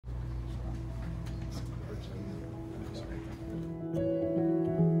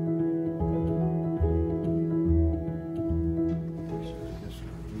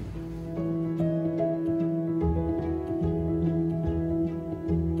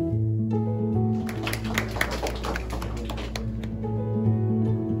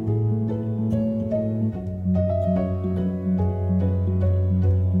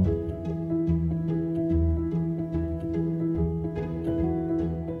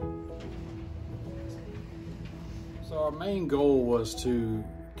main goal was to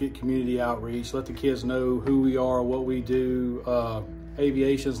get community outreach, let the kids know who we are, what we do.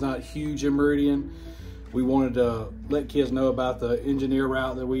 Aviation's not huge in Meridian. We wanted to let kids know about the engineer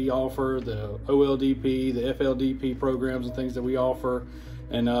route that we offer, the OLDP, the FLDP programs and things that we offer.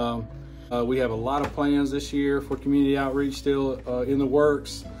 And we have a lot of plans this year for community outreach still in the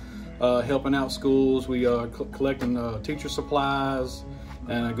works, helping out schools. We are collecting teacher supplies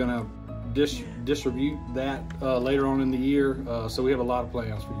and are gonna distribute that later on in the year. So we have a lot of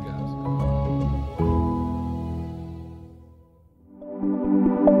plans for you guys.